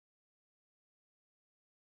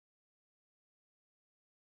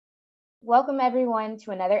Welcome, everyone,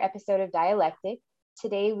 to another episode of Dialectic.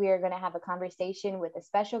 Today, we are going to have a conversation with a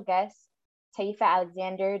special guest, Taifa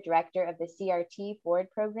Alexander, Director of the CRT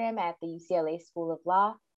Ford Program at the UCLA School of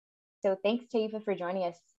Law. So, thanks, Taifa, for joining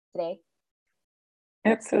us today.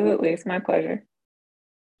 Absolutely. It's my pleasure.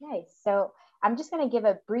 Nice. So, I'm just going to give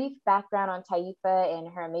a brief background on Taifa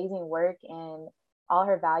and her amazing work and all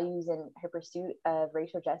her values and her pursuit of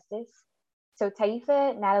racial justice. So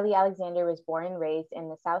Taifa Natalie Alexander was born and raised in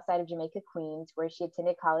the south side of Jamaica, Queens, where she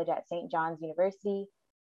attended college at St. John's University.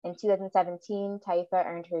 In 2017, Taifa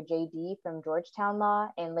earned her JD from Georgetown Law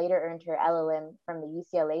and later earned her LLM from the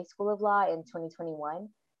UCLA School of Law in 2021,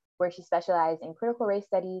 where she specialized in critical race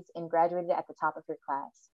studies and graduated at the top of her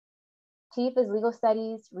class. Taifa's legal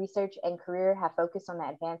studies, research, and career have focused on the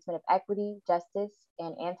advancement of equity, justice,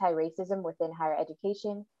 and anti-racism within higher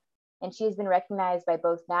education, and she has been recognized by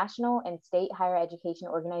both national and state higher education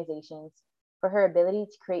organizations for her ability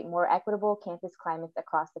to create more equitable campus climates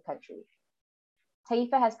across the country.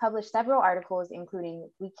 Taifa has published several articles, including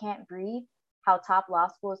We Can't Breathe, How Top Law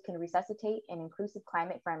Schools Can Resuscitate an Inclusive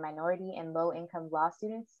Climate for Minority and Low-Income Law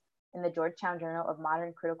Students in the Georgetown Journal of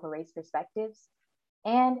Modern Critical Race Perspectives,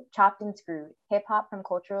 and Chopped and Screwed, Hip Hop from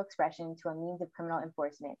Cultural Expression to a Means of Criminal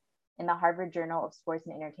Enforcement in the Harvard Journal of Sports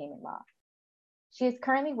and Entertainment Law. She is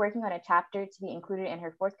currently working on a chapter to be included in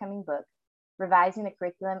her forthcoming book, Revising the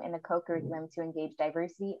Curriculum and the Co-Curriculum to Engage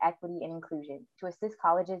Diversity, Equity, and Inclusion, to assist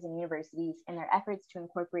colleges and universities in their efforts to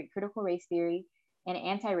incorporate critical race theory and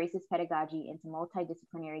anti-racist pedagogy into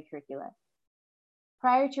multidisciplinary curricula.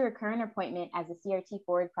 Prior to her current appointment as the CRT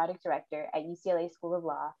Ford Product Director at UCLA School of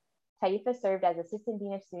Law, Taifa served as Assistant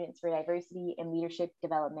Dean of Students for Diversity and Leadership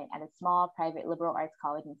Development at a small private liberal arts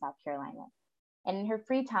college in South Carolina. And in her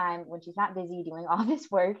free time, when she's not busy doing all this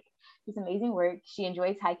work, this amazing work, she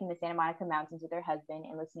enjoys hiking the Santa Monica Mountains with her husband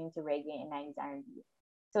and listening to reggae and 90s R&B.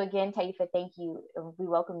 So again, Taifa, thank you. We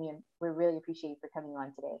welcome you and we really appreciate you for coming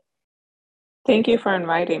on today. Thank you for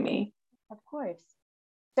inviting me. Of course.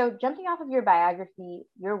 So jumping off of your biography,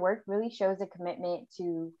 your work really shows a commitment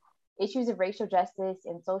to issues of racial justice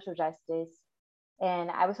and social justice. And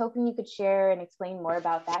I was hoping you could share and explain more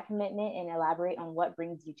about that commitment and elaborate on what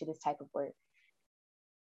brings you to this type of work.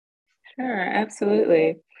 Sure,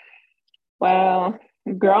 absolutely. Well,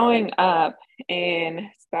 growing up in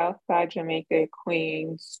Southside Jamaica,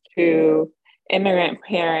 Queens, to immigrant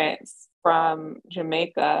parents from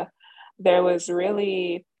Jamaica, there was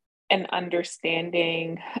really an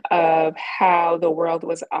understanding of how the world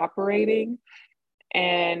was operating.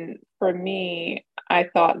 And for me, I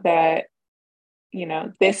thought that,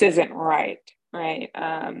 this isn't right, right?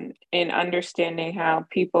 In understanding how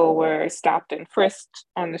people were stopped and frisked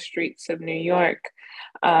on the streets of New York,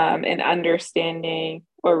 and understanding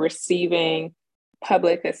or receiving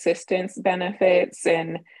public assistance benefits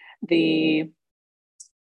and the,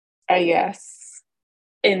 I guess,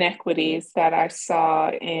 inequities that I saw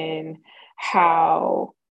in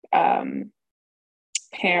how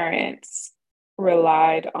parents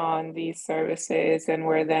relied on these services and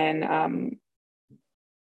were then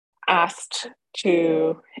asked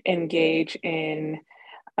to engage in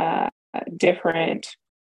different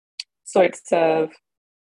sorts of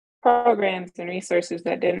programs and resources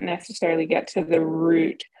that didn't necessarily get to the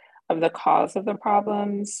root of the cause of the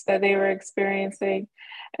problems that they were experiencing.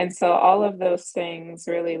 And so all of those things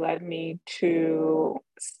really led me to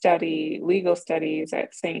study legal studies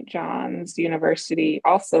at St. John's University,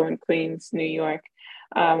 also in Queens, New York,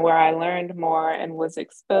 where I learned more and was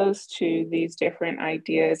exposed to these different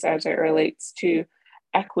ideas as it relates to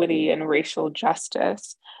equity and racial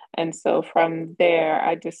justice. And so from there,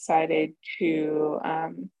 I decided to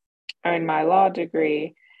earn my law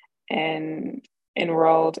degree and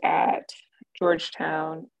enrolled at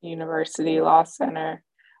Georgetown University Law Center,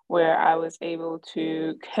 where I was able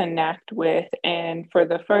to connect with and for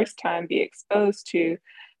the first time be exposed to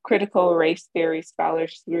critical race theory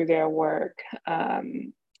scholars through their work.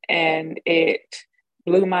 And it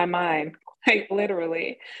blew my mind, quite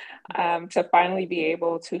literally, to finally be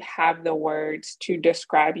able to have the words to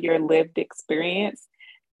describe your lived experience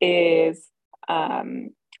is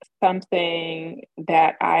something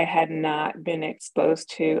that I had not been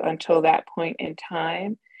exposed to until that point in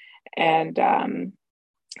time. And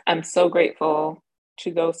I'm so grateful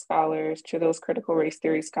to those scholars, to those critical race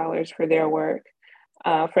theory scholars for their work,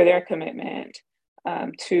 for their commitment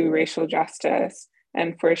to racial justice,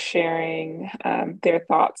 and for sharing their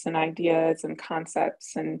thoughts and ideas and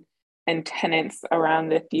concepts and tenets around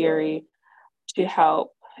the theory to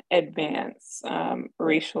help advance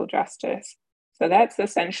racial justice. So that's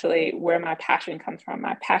essentially where my passion comes from.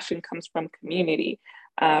 My passion comes from community,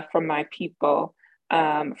 from my people,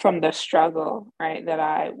 from the struggle, right, that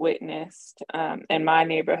I witnessed in my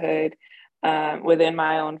neighborhood, within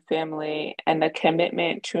my own family, and the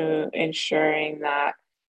commitment to ensuring that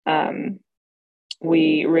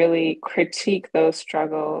we really critique those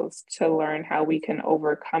struggles to learn how we can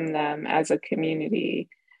overcome them as a community,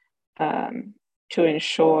 to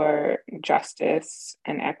ensure justice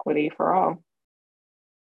and equity for all.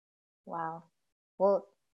 Wow. Well,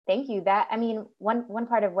 thank you. That, I mean, one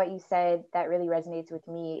part of what you said that really resonates with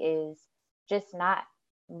me is just not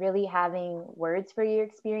really having words for your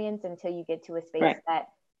experience until you get to a space Right. that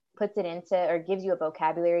puts it into or gives you a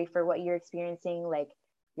vocabulary for what you're experiencing. Like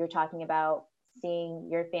you're talking about seeing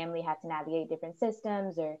your family have to navigate different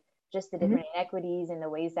systems or just the Mm-hmm. different inequities and the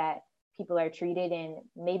ways that people are treated, and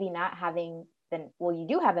maybe not having the, well, you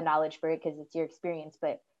do have the knowledge for it because it's your experience,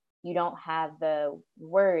 but you don't have the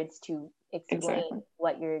words to explain Exactly.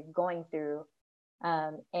 what you're going through.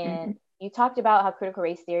 And Mm-hmm. you talked about how critical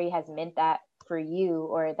race theory has meant that for you,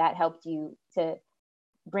 or that helped you to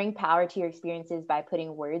bring power to your experiences by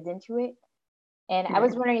putting words into it. And I Right.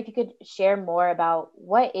 was wondering if you could share more about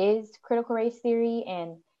what is critical race theory,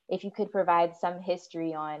 and if you could provide some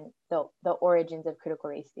history on the origins of critical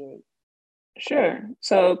race theory. Sure.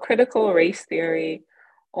 So critical race theory,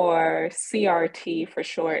 or CRT for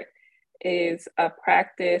short, is a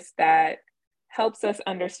practice that helps us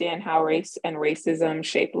understand how race and racism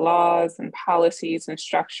shape laws and policies and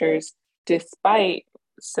structures despite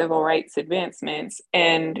civil rights advancements,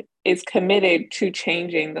 and is committed to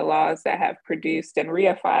changing the laws that have produced and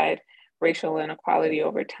reified racial inequality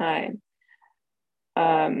over time.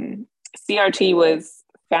 CRT was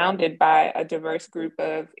founded by a diverse group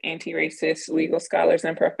of anti-racist legal scholars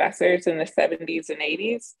and professors in the 70s and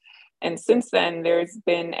 80s. And since then, there's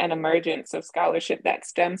been an emergence of scholarship that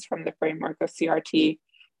stems from the framework of CRT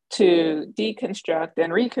to deconstruct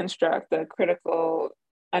and reconstruct the critical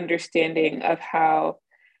understanding of how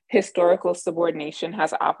historical subordination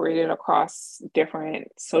has operated across different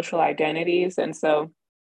social identities. And so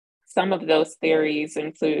some of those theories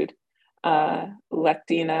include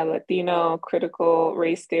Latino critical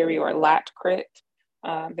race theory, or LATCRIT.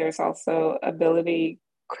 There's also ability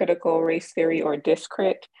critical race theory, or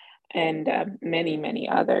DISCRIT, and many, many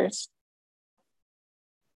others.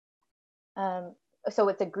 Um, so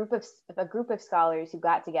it's a group of scholars who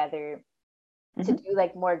got together to Mm-hmm. do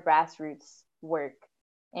like more grassroots work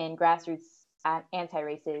and grassroots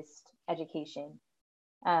anti-racist education.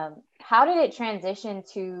 How did it transition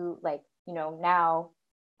to, like, now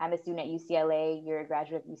I'm a student at UCLA, you're a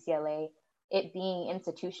graduate of UCLA, it being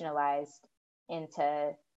institutionalized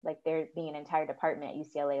into like there being an entire department at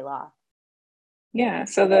UCLA Law? Yeah,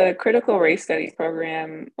 so the Critical Race Studies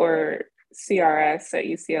program, or CRS, at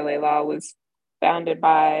UCLA Law was founded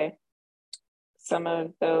by some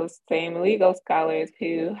of those same legal scholars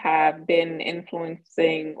who have been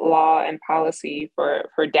influencing law and policy for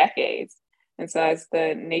decades. And so, as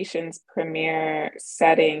the nation's premier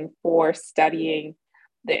setting for studying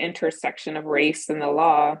the intersection of race and the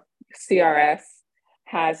law, CRS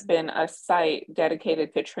has been a site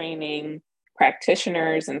dedicated to training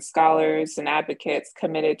practitioners and scholars and advocates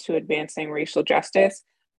committed to advancing racial justice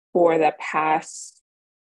for the past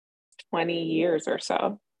 20 years or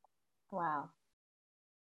so. Wow.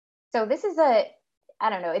 So this is a, I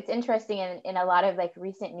don't know, it's interesting in a lot of like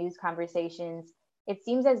recent news conversations. It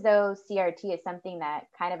seems as though CRT is something that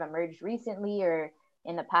kind of emerged recently or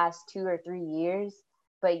in the past 2 or 3 years,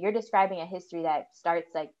 but you're describing a history that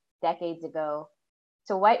starts like decades ago.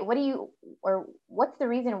 So what do you, or what's the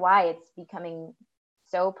reason why it's becoming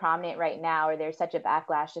so prominent right now, or there's such a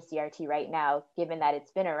backlash to CRT right now, given that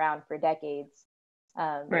it's been around for decades?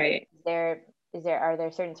 Right. Are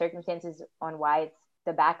there certain circumstances on why it's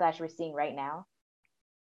the backlash we're seeing right now?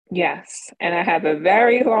 Yes, and I have a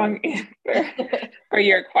very long answer for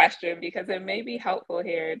your question because it may be helpful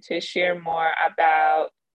here to share more about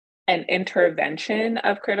an intervention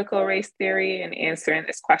of critical race theory in answering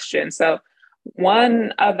this question. So,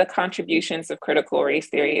 one of the contributions of critical race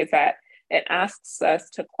theory is that it asks us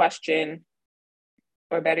to question,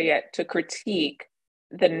 or better yet, to critique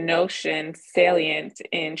the notion salient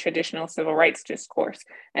in traditional civil rights discourse.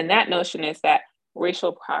 And that notion is that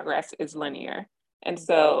racial progress is linear. And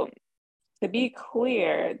so, to be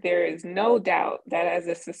clear, there is no doubt that as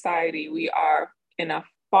a society, we are in a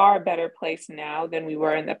far better place now than we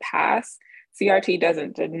were in the past. CRT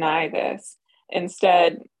doesn't deny this.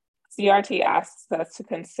 Instead, CRT asks us to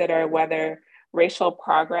consider whether racial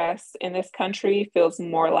progress in this country feels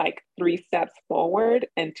more like 3 steps forward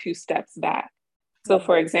and 2 steps back. So,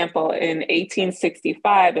 for example, in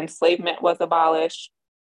 1865, enslavement was abolished,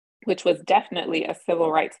 which was definitely a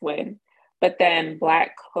civil rights win. But then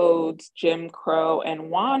Black codes, Jim Crow, and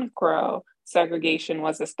Juan Crow segregation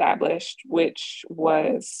was established, which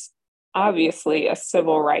was obviously a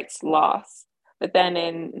civil rights loss. But then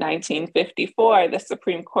in 1954, the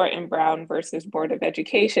Supreme Court in Brown versus Board of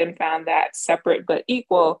Education found that separate but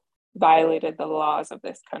equal violated the laws of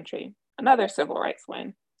this country. Another civil rights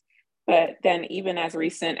win. But then, even as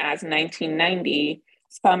recent as 1990,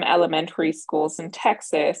 some elementary schools in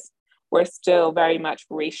Texas were still very much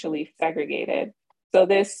racially segregated. So,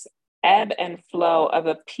 this ebb and flow of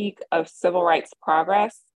a peak of civil rights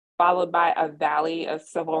progress, followed by a valley of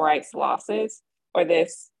civil rights losses, or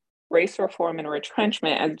this race reform and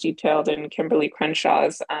retrenchment, as detailed in Kimberly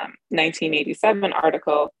Crenshaw's 1987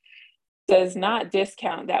 article, does not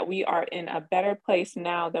discount that we are in a better place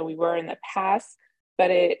now than we were in the past, but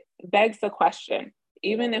it begs the question,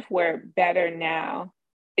 even if we're better now,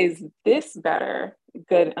 is this better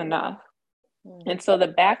good enough? And so the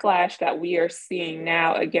backlash that we are seeing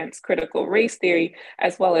now against critical race theory,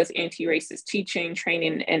 as well as anti-racist teaching,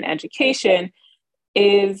 training, and education,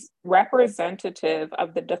 is representative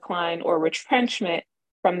of the decline or retrenchment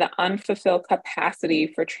from the unfulfilled capacity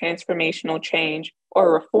for transformational change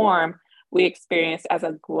or reform we experienced as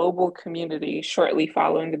a global community shortly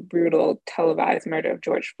following the brutal televised murder of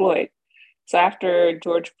George Floyd. So after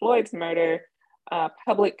George Floyd's murder,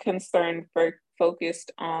 public concern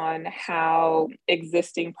focused on how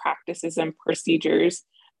existing practices and procedures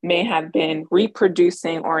may have been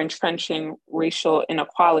reproducing or entrenching racial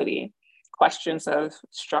inequality. Questions of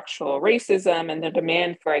structural racism and the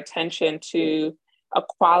demand for attention to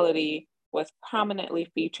equality was prominently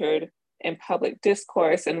featured in public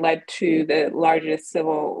discourse and led to the largest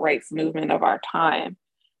civil rights movement of our time.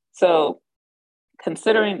 So,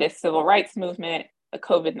 considering this civil rights movement, the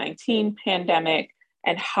COVID-19 pandemic,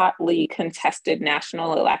 and hotly contested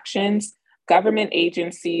national elections, government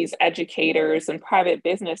agencies, educators, and private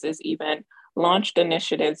businesses even launched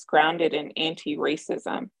initiatives grounded in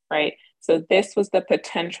anti-racism, right? So this was the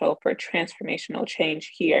potential for transformational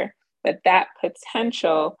change here. But that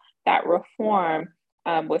potential, that reform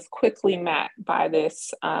was quickly met by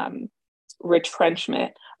this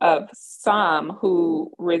retrenchment of some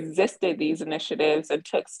who resisted these initiatives and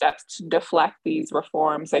took steps to deflect these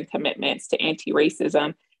reforms and commitments to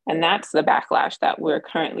anti-racism. And that's the backlash that we're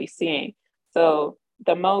currently seeing. So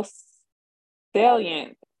the most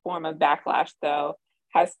salient form of backlash, though,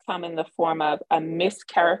 has come in the form of a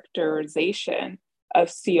mischaracterization of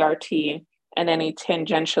CRT and any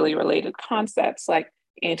tangentially related concepts like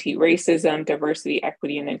anti-racism, diversity,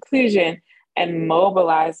 equity, and inclusion, and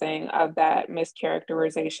mobilizing of that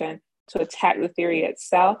mischaracterization to attack the theory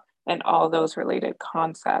itself and all those related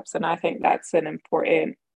concepts. And I think that's an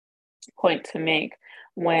important point to make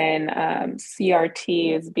when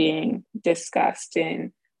CRT is being discussed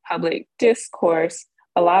in public discourse.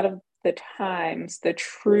 A lot of the times, the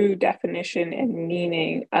true definition and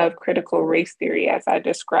meaning of critical race theory, as I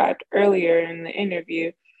described earlier in the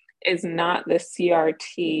interview, is not the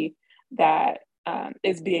CRT that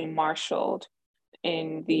is being marshaled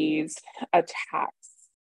in these attacks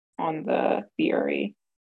on the theory.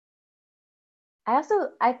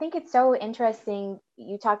 I think it's so interesting.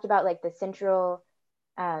 You talked about like the central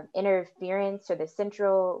interference, or the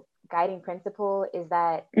central guiding principle is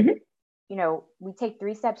that, you know, we take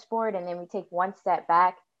 3 steps forward and then we take 1 step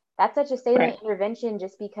back. That's such a salient intervention,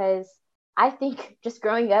 just because I think just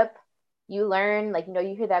growing up, you learn, like, you know,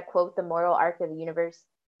 you hear that quote, the moral arc of the universe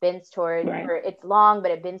bends towards, or it's long, but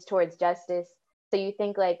it bends towards justice. So you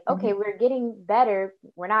think like, okay, we're getting better.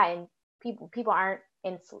 We're not in, people aren't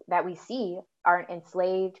that we see aren't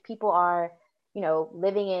enslaved. People are, you know,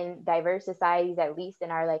 living in diverse societies, at least in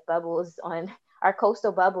our like bubbles, on our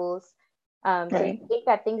coastal bubbles. So you think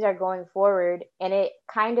that things are going forward, and it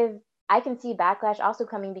kind of, I can see backlash also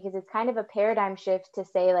coming because it's kind of a paradigm shift to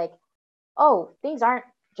say like, oh, things aren't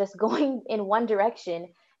just going in one direction.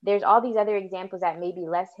 There's all these other examples that may be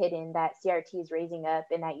less hidden that CRT is raising up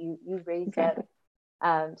and that you've raised up.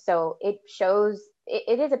 So it shows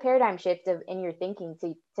it is a paradigm shift in your thinking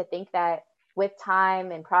to think that with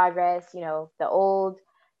time and progress, you know, the old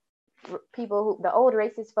people, the old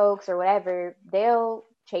racist folks or whatever, they'll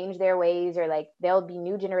change their ways, or like there'll be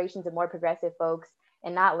new generations of more progressive folks,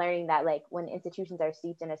 and not learning that like when institutions are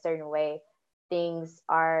steeped in a certain way, things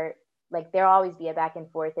are like there'll always be a back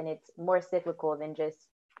and forth, and it's more cyclical than just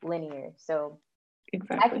linear. So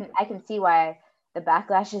I can see why the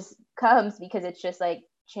backlash comes, because it's just like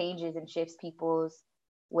changes and shifts people's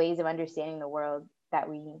ways of understanding the world that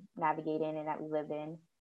we navigate in and that we live in.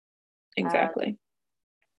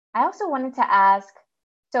 I also wanted to ask,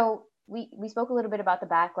 so we spoke a little bit about the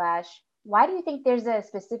backlash. why do you think there's a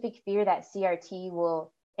specific fear that CRT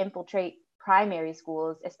will infiltrate primary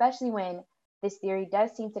schools, especially when this theory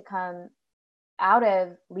does seem to come out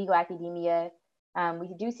of legal academia?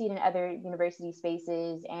 We do see it in other university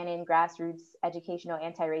spaces and in grassroots educational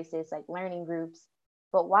anti-racist like learning groups.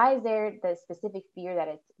 But why is there the specific fear that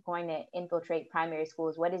it's going to infiltrate primary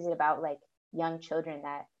schools? What is it about like young children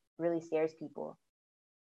that really scares people?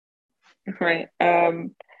 Right.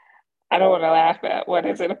 I don't want to laugh at what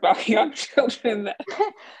is it about young children that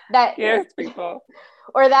that scares people.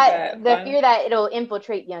 or that the fear that it'll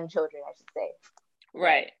infiltrate young children, I should say.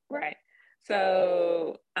 Right, right.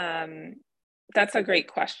 So that's a great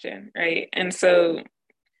question, right? And so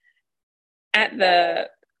I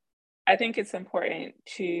think it's important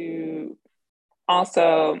to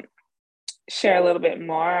also share a little bit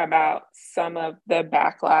more about some of the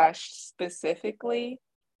backlash specifically,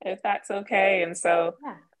 if that's okay. And so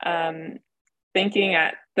thinking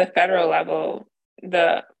at the federal level,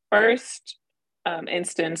 the first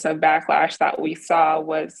instance of backlash that we saw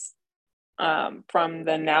was from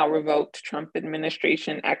the now revoked Trump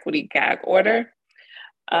administration equity gag order.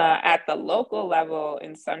 At the local level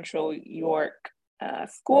in Central York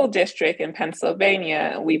School District in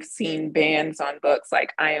Pennsylvania, we've seen bans on books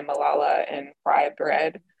like I Am Malala and Fry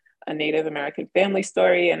Bread, a Native American family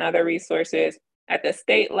story, and other resources. At the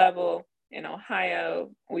state level in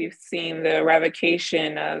Ohio, we've seen the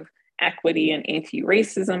revocation of equity and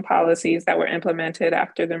anti-racism policies that were implemented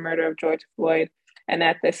after the murder of George Floyd. And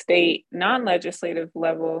at the state non-legislative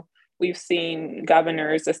level, we've seen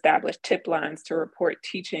governors establish tip lines to report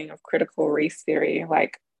teaching of critical race theory,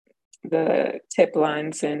 like the tip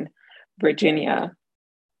lines in Virginia.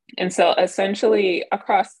 And so essentially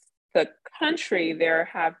across the country, there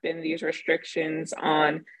have been these restrictions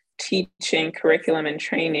on teaching, curriculum, and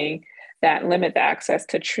training that limit the access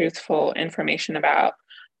to truthful information about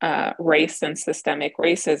race and systemic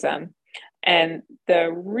racism. And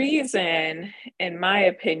the reason, in my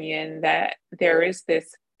opinion, that there is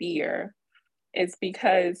this fear is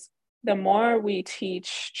because the more we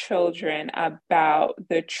teach children about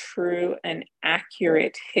the true and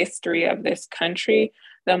accurate history of this country,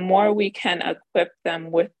 the more we can equip them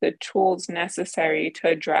with the tools necessary to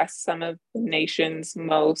address some of the nation's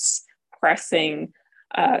most pressing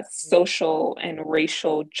social and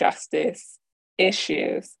racial justice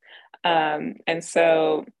issues. And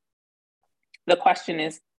so the question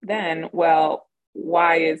is then, well,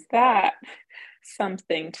 why is that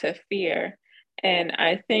something to fear? And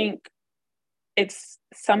I think it's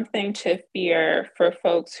something to fear for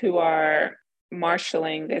folks who are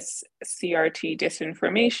marshaling this CRT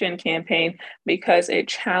disinformation campaign because it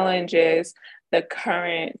challenges the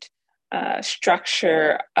current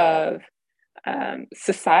structure of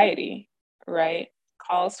society, right?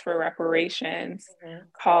 Calls for reparations,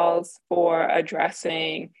 calls for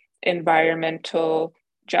addressing environmental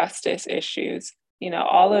justice issues.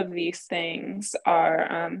 All of these things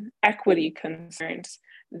are equity concerns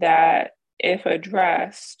that, if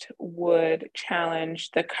addressed, would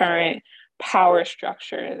challenge the current power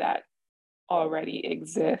structure that already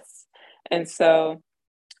exists. And so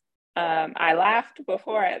I laughed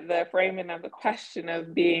before at the framing of the question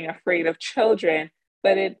of being afraid of children,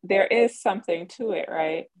 but there is something to it,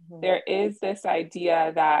 right? Mm-hmm. There is this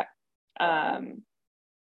idea that,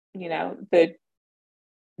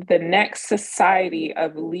 the next society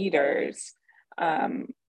of leaders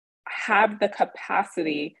have the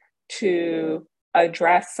capacity to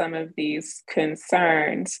address some of these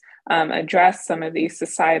concerns, address some of these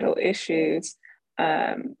societal issues,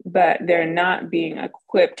 but they're not being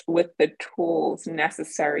equipped with the tools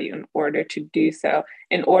necessary in order to do so,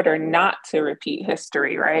 in order not to repeat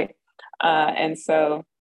history, right? And so,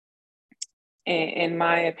 in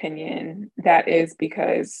my opinion, that is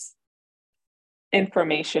because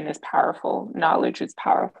information is powerful, knowledge is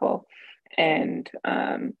powerful, and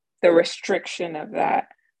the restriction of that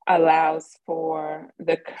allows for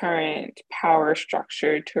the current power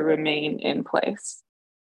structure to remain in place.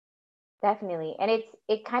 Definitely. And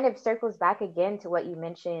it kind of circles back again to what you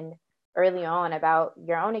mentioned early on about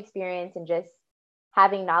your own experience and just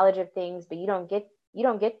having knowledge of things, but you don't get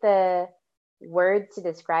the words to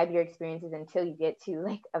describe your experiences until you get to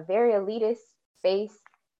like a very elitist space,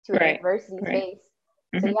 to a university space.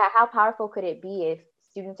 Mm-hmm. So yeah, how powerful could it be if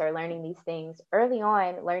students are learning these things early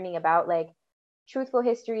on, learning about like truthful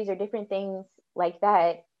histories or different things like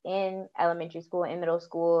that in elementary school, in middle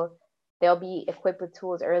school? They'll be equipped with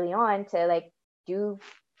tools early on to like do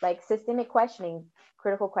like systemic questioning,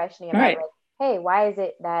 critical questioning about like, hey, why is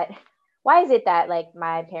it that like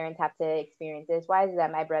my parents have to experience this? Why is it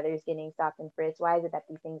that my brother is getting stopped and frisked? Why is it that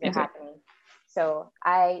these things are happening? So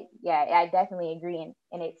I definitely agree.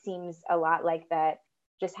 And it seems a lot like that.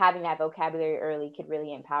 Just having that vocabulary early could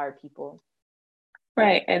really empower people.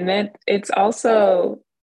 Right. And then it's also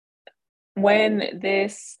when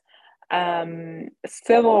this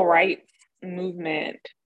civil rights movement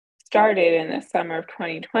started in the summer of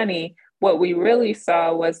 2020, what we really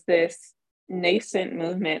saw was this nascent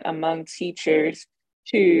movement among teachers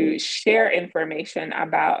to share information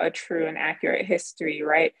about a true and accurate history,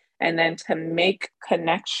 right? And then to make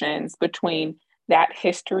connections between that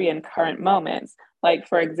history and current moments. Like,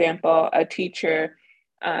 for example, a teacher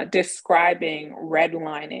describing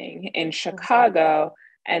redlining in Mhm. Chicago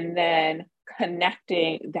and then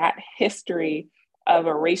connecting that history of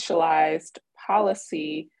a racialized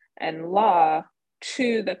policy and law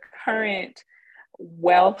to the current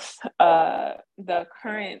wealth, the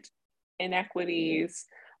current inequities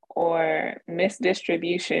or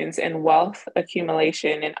misdistributions in wealth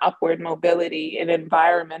accumulation and upward mobility and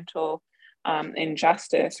environmental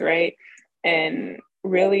injustice, right? And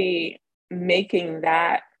really making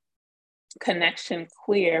that connection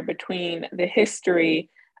clear between the history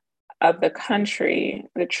of the country,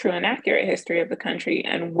 the true and accurate history of the country,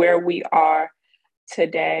 and where we are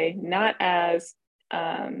today, not as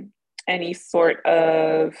any sort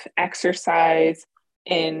of exercise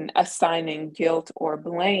in assigning guilt or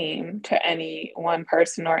blame to any one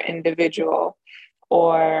person or individual,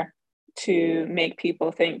 or to make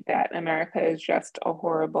people think that America is just a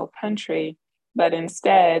horrible country, but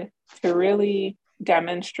instead to really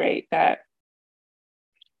demonstrate that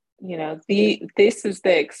this is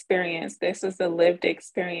the experience, this is the lived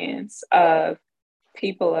experience of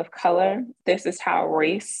people of color. This is how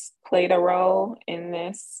race played a role in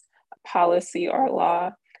this policy or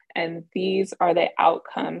law. And these are the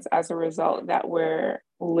outcomes as a result that we're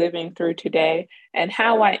living through today. And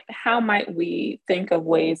how might we think of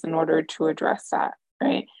ways in order to address that,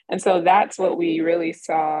 right? And so that's what we really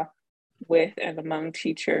saw with and among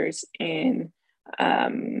teachers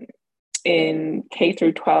um, in K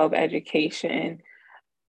through 12 education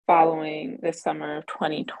following the summer of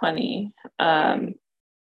 2020.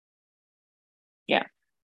 Yeah.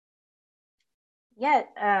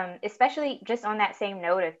 Yeah, especially just on that same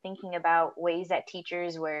note of thinking about ways that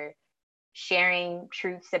teachers were sharing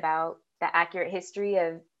truths about the accurate history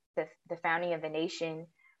of the founding of the nation.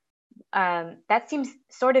 That seems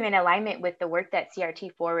sort of in alignment with the work that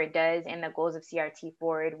CRT Forward does and the goals of CRT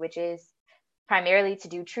Forward, which is primarily to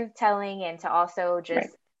do truth telling and to also just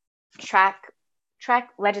Right. track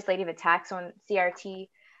legislative attacks on CRT.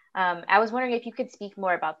 I was wondering if you could speak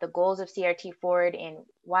more about the goals of CRT Forward and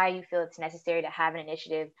why you feel it's necessary to have an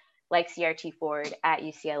initiative like CRT Forward at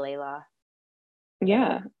UCLA Law.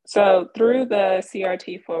 Yeah. So through the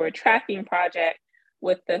CRT Forward Tracking Project,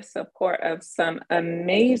 with the support of some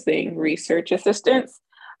amazing research assistants,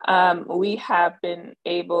 we have been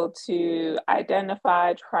able to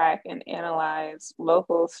identify, track, and analyze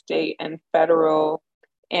local, state, and federal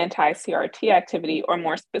anti-CRT activity, or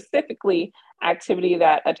more specifically, activity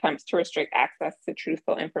that attempts to restrict access to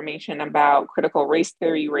truthful information about critical race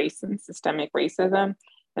theory, race, and systemic racism.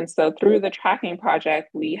 And so through the tracking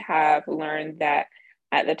project, we have learned that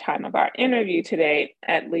at the time of our interview today,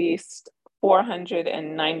 at least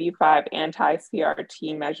 495 anti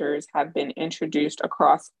CRT measures have been introduced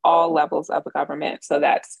across all levels of government. So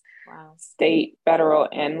that's Wow. state, federal,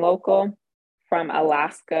 and local, from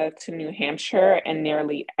Alaska to New Hampshire and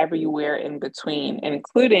nearly everywhere in between,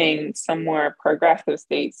 including some more progressive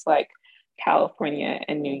states like California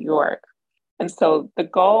and New York. And so the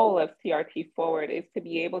goal of CRT Forward is to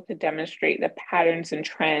be able to demonstrate the patterns and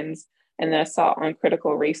trends in the assault on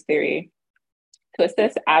critical race theory, to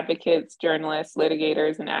assist advocates, journalists,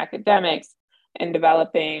 litigators, and academics in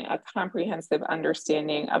developing a comprehensive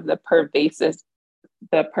understanding of the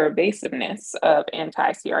pervasiveness of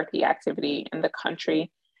anti-CRT activity in the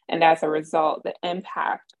country, and as a result, the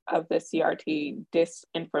impact of the CRT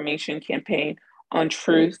disinformation campaign on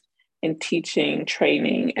truth in teaching,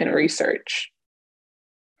 training, and research.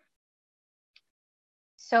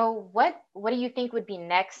 So what do you think would be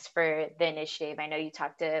next for the initiative? I know you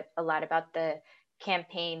talked a lot about the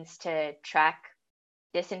campaigns to track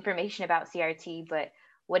disinformation about CRT, but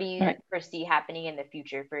what do All you right. foresee happening in the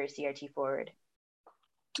future for CRT Forward?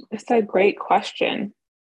 It's a great question.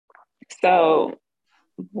 So,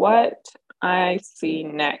 what I see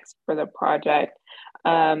next for the project,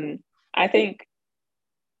 I think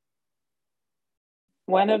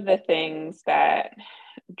one of the things that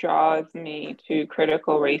draws me to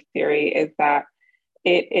critical race theory is that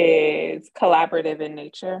it is collaborative in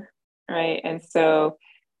nature, right? And so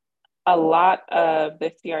a lot of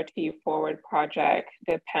the CRT Forward project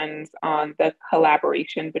depends on the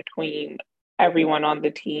collaboration between everyone on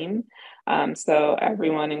the team. So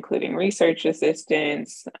everyone, including research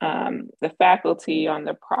assistants, the faculty on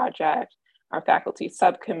the project, our faculty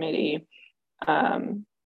subcommittee,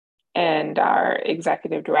 and our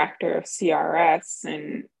executive director of CRS,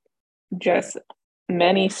 and just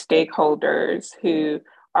many stakeholders who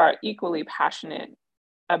are equally passionate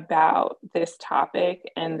about this topic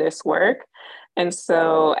and this work. And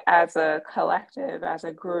so, as a collective, as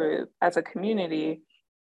a group, as a community,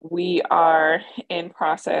 we are in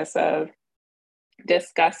process of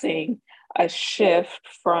discussing a shift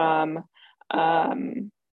from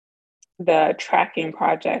the tracking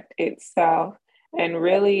project itself and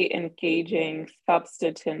really engaging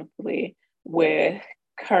substantively with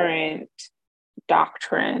current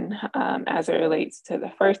doctrine as it relates to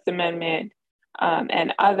the First Amendment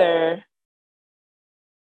and other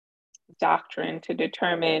doctrine to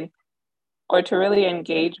determine or to really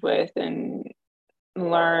engage with and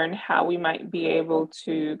learn how we might be able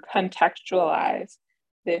to contextualize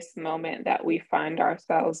this moment that we find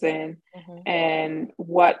ourselves in, and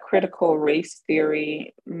what critical race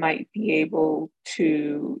theory might be able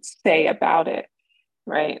to say about it,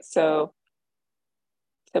 right? So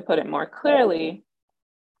to put it more clearly,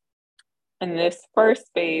 in this first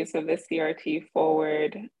phase of the CRT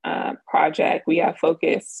Forward project, we have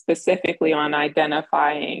focused specifically on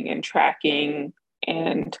identifying and tracking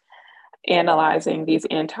and analyzing these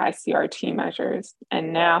anti-CRT measures,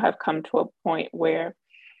 and now have come to a point where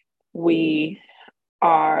we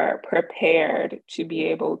are prepared to be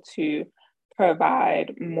able to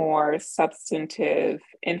provide more substantive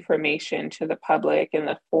information to the public in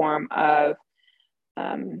the form of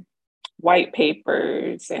white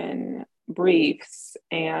papers and briefs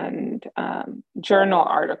and journal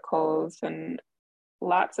articles and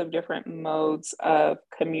lots of different modes of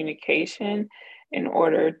communication in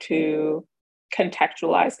order to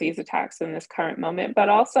contextualize these attacks in this current moment, but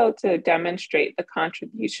also to demonstrate the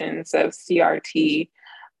contributions of CRT,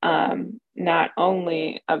 not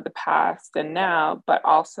only of the past and now, but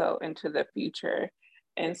also into the future.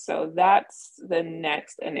 And so that's the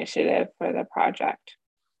next initiative for the project.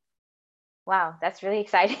 Wow, that's really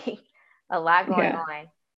exciting. A lot going on.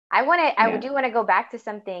 I do want to go back to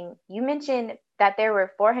something. You mentioned that there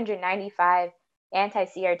were 495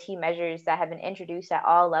 anti-CRT measures that have been introduced at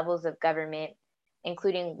all levels of government,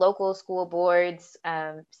 including local school boards,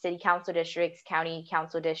 city council districts, county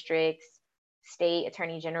council districts, state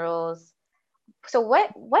attorney generals. So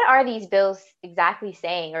what are these bills exactly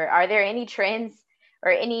saying? Or are there any trends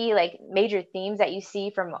or any like major themes that you see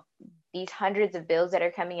from these hundreds of bills that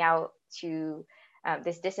are coming out to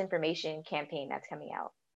this disinformation campaign that's coming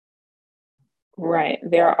out? Right.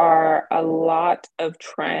 There are a lot of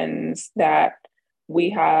trends that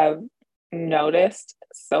we have noticed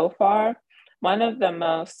so far. One of the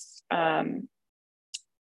most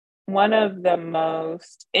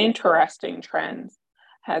interesting trends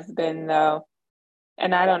has been, though,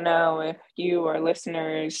 and I don't know if you or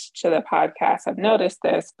listeners to the podcast have noticed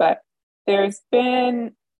this, but there's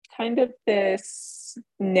been kind of this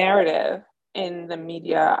narrative in the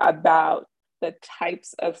media about the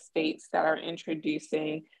types of states that are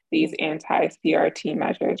introducing these anti-CRT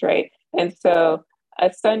measures, right? And so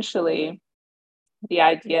essentially, the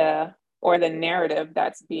idea or the narrative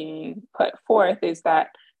that's being put forth is that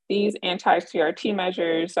these anti-CRT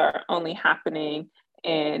measures are only happening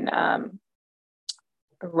in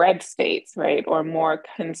red states, right, or more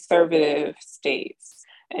conservative states.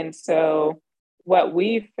 And so what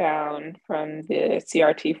we've found from the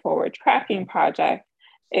CRT Forward Tracking Project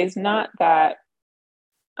is not that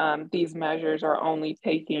these measures are only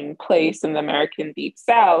taking place in the American Deep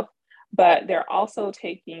South, but they're also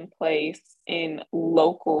taking place in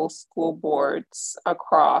local school boards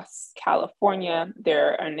across California.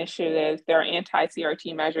 There are initiatives, there are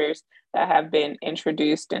anti-CRT measures that have been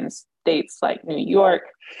introduced in states like New York.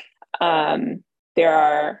 There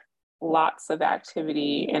are lots of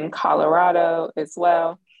activity in Colorado as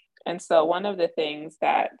well. And so one of the things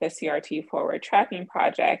that the CRT Forward Tracking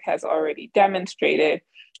Project has already demonstrated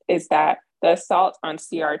is that the assault on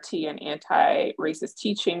CRT and anti-racist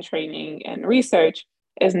teaching, training, and research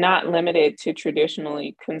is not limited to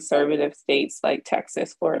traditionally conservative states like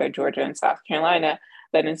Texas, Florida, Georgia, and South Carolina,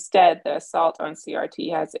 but instead the assault on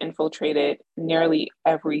CRT has infiltrated nearly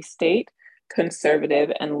every state,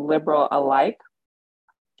 conservative and liberal alike,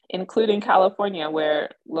 including California, where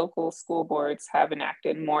local school boards have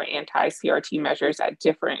enacted more anti-CRT measures at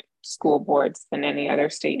different school boards than any other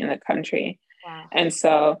state in the country. Wow. And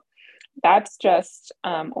so that's just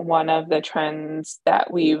one of the trends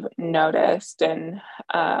that we've noticed. And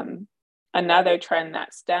another trend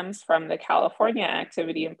that stems from the California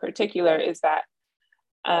activity in particular is that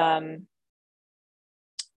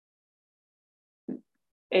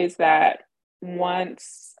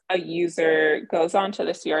once a user goes onto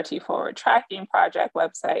the CRT Forward Tracking Project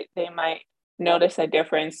website, they might notice a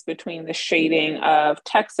difference between the shading of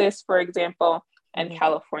Texas, for example, and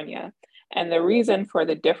California. And the reason for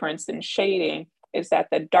the difference in shading is that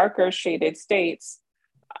the darker shaded states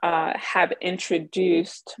have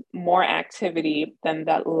introduced more activity than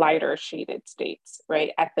the lighter shaded states,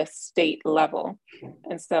 right, at the state level.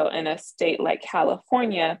 And so in a state like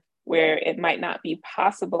California, where it might not be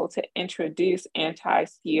possible to introduce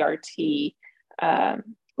anti-CRT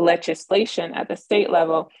legislation at the state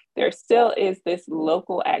level, there still is this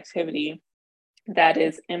local activity that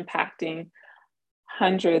is impacting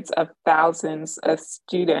hundreds of thousands of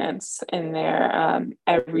students in their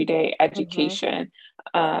everyday education,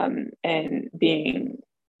 and being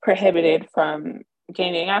prohibited from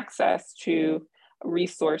gaining access to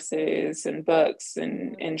resources and books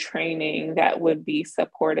and training that would be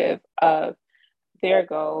supportive of their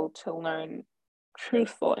goal to learn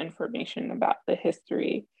truthful information about the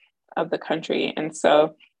history of the country. And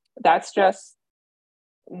so that's just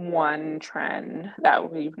one trend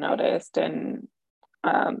that we've noticed, and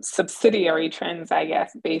subsidiary trends, I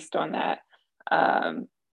guess, based on that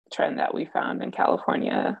trend that we found in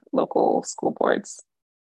California local school boards.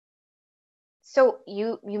 So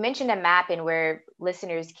you mentioned a map and where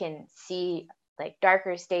listeners can see like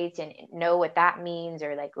darker states and know what that means,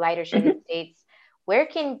 or like lighter shaded states. Where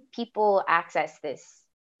can people access this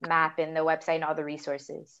map and the website and all the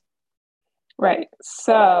resources? Right.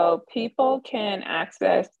 So people can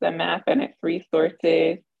access the map and its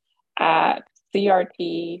resources at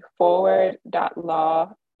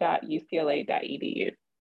crtforward.law.ucla.edu.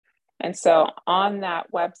 And so on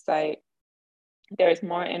that website, there's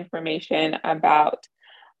more information about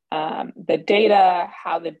the data,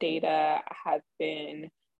 how the data has been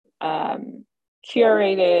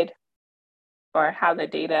curated, or how the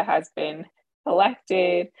data has been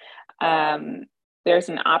collected. There's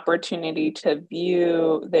an opportunity to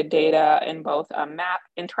view the data in both a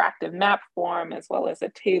interactive map form, as well as a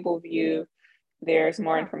table view. There's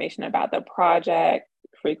more information about the project,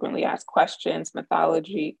 frequently asked questions,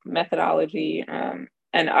 methodology,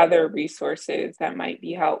 and other resources that might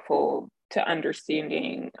be helpful to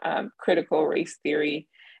understanding critical race theory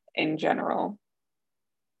in general.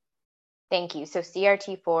 Thank you. So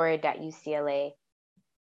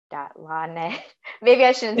crtforward.ucla.lawnet. Maybe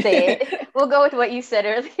I shouldn't say it. We'll go with what you said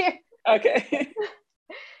earlier. Okay.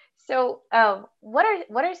 So what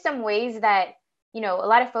are some ways that, a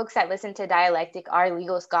lot of folks that listen to Dialectic are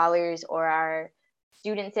legal scholars or are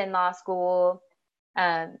students in law school.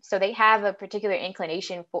 So they have a particular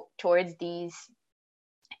inclination towards these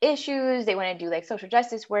issues. They want to do like social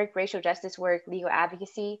justice work, racial justice work, legal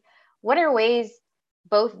advocacy. What are ways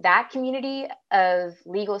both that community of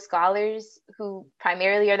legal scholars, who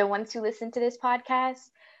primarily are the ones who listen to this podcast,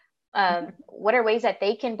 what are ways that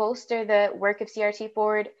they can bolster the work of CRT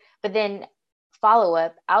Forward, but then follow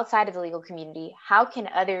up outside of the legal community? How can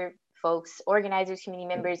other folks, organizers, community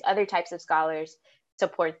members, other types of scholars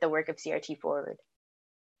support the work of CRT Forward?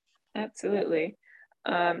 Absolutely.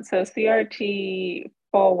 So CRT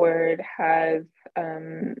Forward has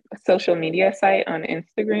a social media site on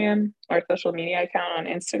Instagram, or social media account on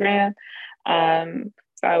Instagram.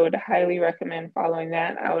 So I would highly recommend following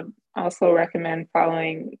that. I would also recommend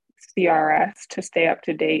following CRS to stay up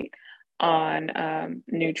to date on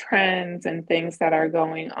new trends and things that are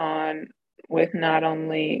going on with not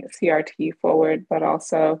only CRT Forward, but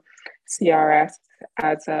also CRS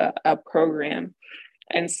as a program.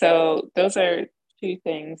 And so those are two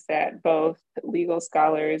things that both legal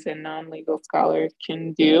scholars and non-legal scholars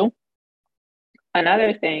can do.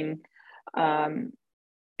 Another thing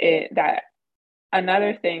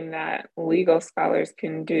that legal scholars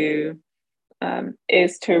can do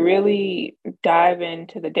is to really dive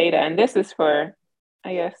into the data. And this is for,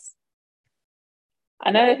 I guess,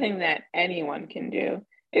 another thing that anyone can do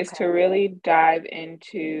is to really dive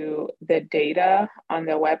into the data on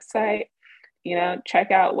the website.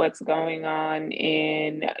 Check out what's going on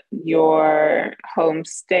in your home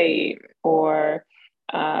state, or,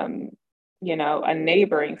 a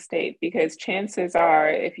neighboring state, because chances are,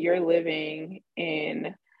 if you're living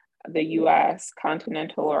in the US,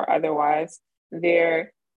 continental or otherwise,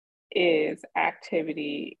 there is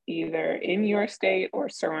activity either in your state or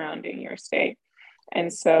surrounding your state.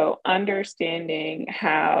 And so understanding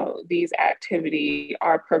how these activities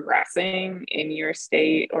are progressing in your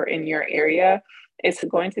state or in your area is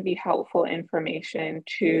going to be helpful information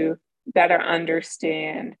to better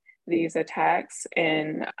understand these attacks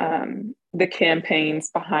and the campaigns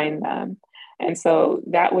behind them. And so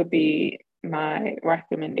that would be my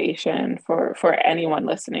recommendation for anyone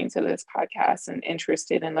listening to this podcast and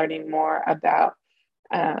interested in learning more about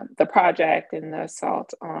the project and the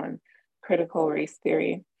assault on critical race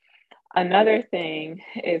theory. Another thing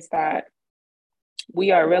is that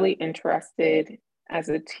we are really interested as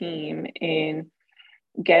a team in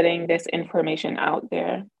getting this information out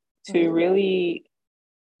there to really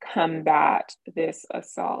combat this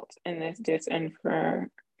assault and this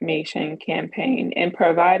disinformation campaign, and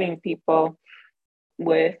providing people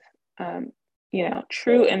with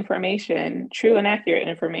true information, true and accurate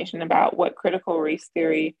information about what critical race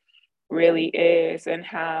theory really is and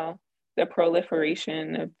how the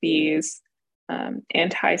proliferation of these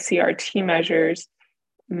anti-CRT measures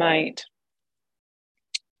might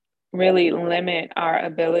really limit our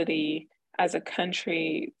ability as a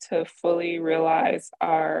country to fully realize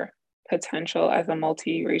our potential as a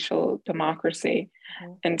multiracial democracy.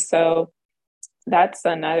 And so that's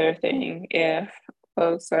another thing. If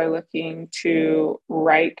folks are looking to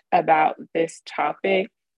write about this topic,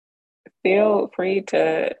 feel free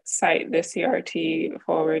to cite the CRT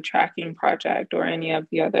Forward Tracking Project or any of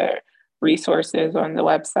the other resources on the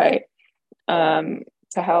website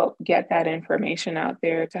to help get that information out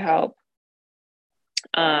there, to help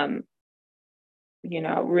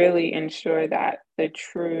really ensure that the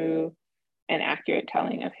true and accurate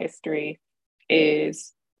telling of history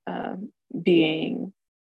is being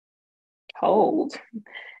told.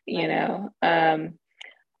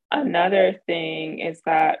 Another thing is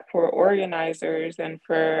that for organizers and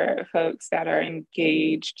for folks that are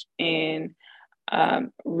engaged in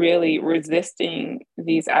really resisting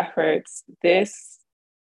these efforts, this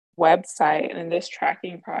website and this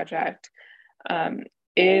tracking project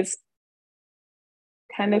is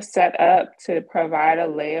kind of set up to provide a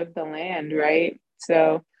lay of the land, right?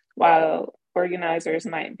 So while organizers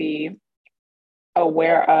might be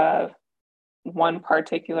aware of one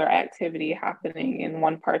particular activity happening in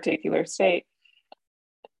one particular state,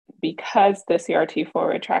 because the CRT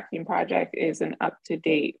Forward Tracking Project is an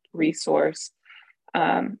up-to-date resource,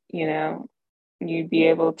 you'd be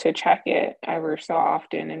able to check it ever so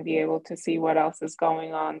often and be able to see what else is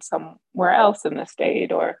going on somewhere else in the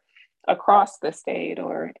state or across the state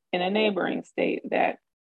or in a neighboring state that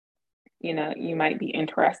you might be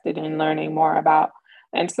interested in learning more about.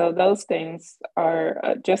 And so those things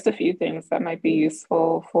are just a few things that might be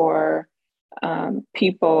useful for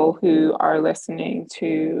people who are listening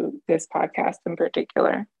to this podcast in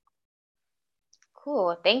particular.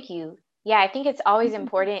 Cool, thank you. Yeah, I think it's always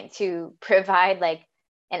important to provide like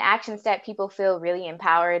an action step people feel really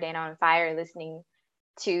empowered and on fire listening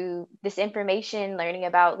to this information, learning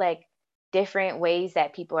about like different ways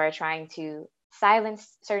that people are trying to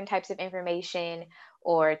silence certain types of information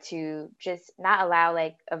or to just not allow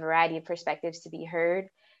like a variety of perspectives to be heard.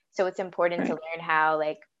 So it's important to learn how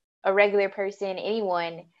like a regular person,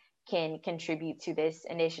 anyone can contribute to this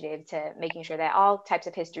initiative to making sure that all types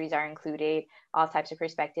of histories are included, all types of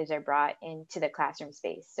perspectives are brought into the classroom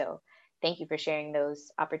space. So thank you for sharing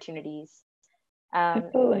those opportunities.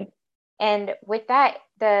 Absolutely. And with that,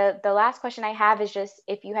 the last question I have is just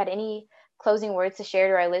if you had any closing words to share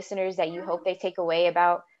to our listeners that you hope they take away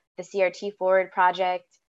about the CRT Forward project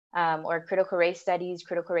or critical race studies,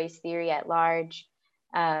 critical race theory at large.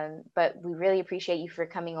 But we really appreciate you for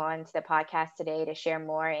coming on to the podcast today to share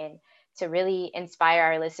more and to really inspire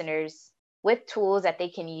our listeners with tools that they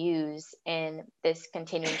can use in this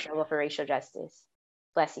continuing struggle for racial justice.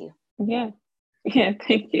 Bless you. Yeah,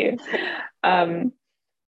 thank you.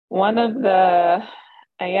 One of the,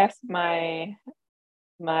 I guess my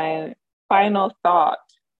final thought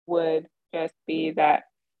would just be that,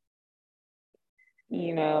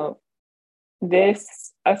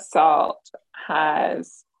 this assault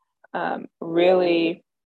has really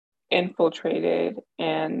infiltrated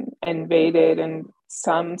and invaded in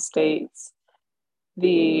some states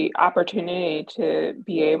the opportunity to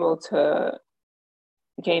be able to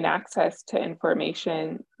gain access to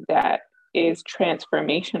information that is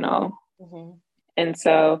transformational. Mm-hmm. And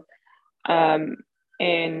so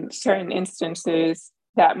in certain instances,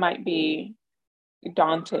 that might be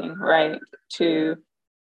daunting, right? To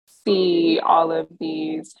see all of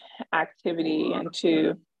these activity and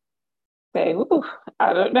to say, ooh,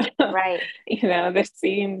 I don't know. Right. This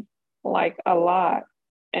seemed like a lot.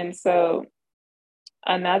 And so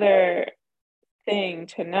another thing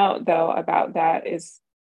to note, though, about that is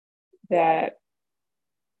that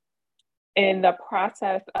in the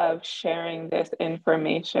process of sharing this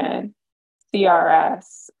information,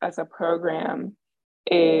 CRS as a program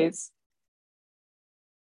is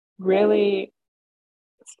really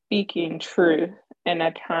speaking truth in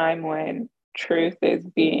a time when truth is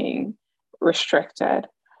being restricted,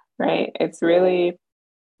 right? It's really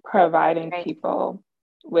providing Right. people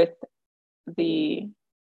with the,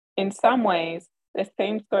 in some ways, the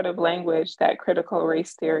same sort of language that critical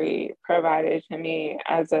race theory provided to me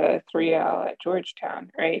as a 3L at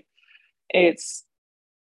Georgetown, right? It's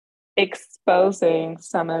exposing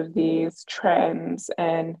some of these trends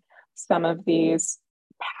and some of these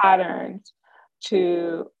patterns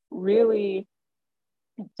to really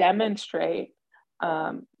demonstrate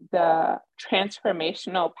the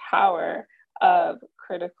transformational power of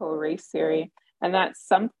critical race theory. And that's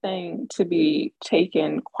something to be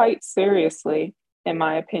taken quite seriously, in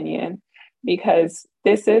my opinion, because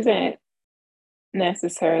this isn't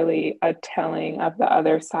necessarily a telling of the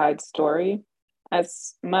other side's story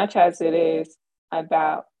as much as it is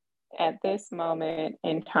about, at this moment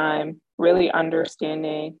in time, really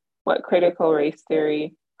understanding what critical race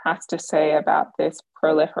theory has to say about this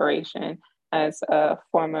proliferation as a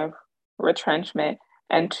form of retrenchment,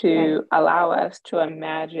 and Right. to allow us to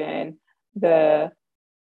imagine the,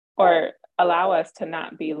 or allow us to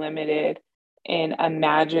not be limited in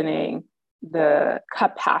imagining the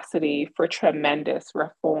capacity for tremendous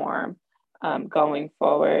reform going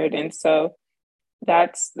forward. And so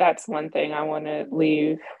that's one thing I want to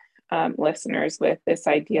leave listeners with, this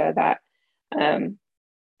idea that um,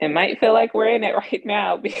 it might feel like we're in it right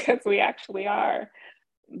now because we actually are,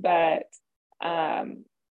 but um,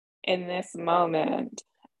 in this moment,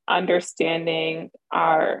 understanding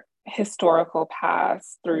our historical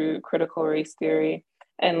past through critical race theory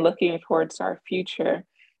and looking towards our future,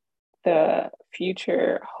 the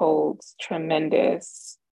future holds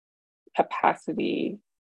tremendous capacity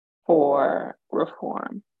for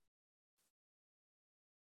reform.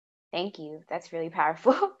 Thank you. That's really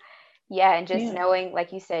powerful. Yeah, and just Yeah, knowing,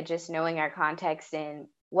 like you said, just knowing our context and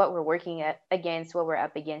what we're against, what we're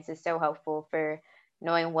up against is so helpful for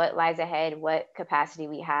knowing what lies ahead, what capacity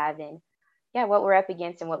we have, and yeah, what we're up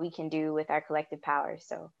against and what we can do with our collective power.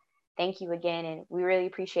 So thank you again, and we really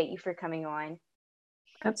appreciate you for coming on.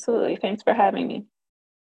 absolutely. Thanks for having me.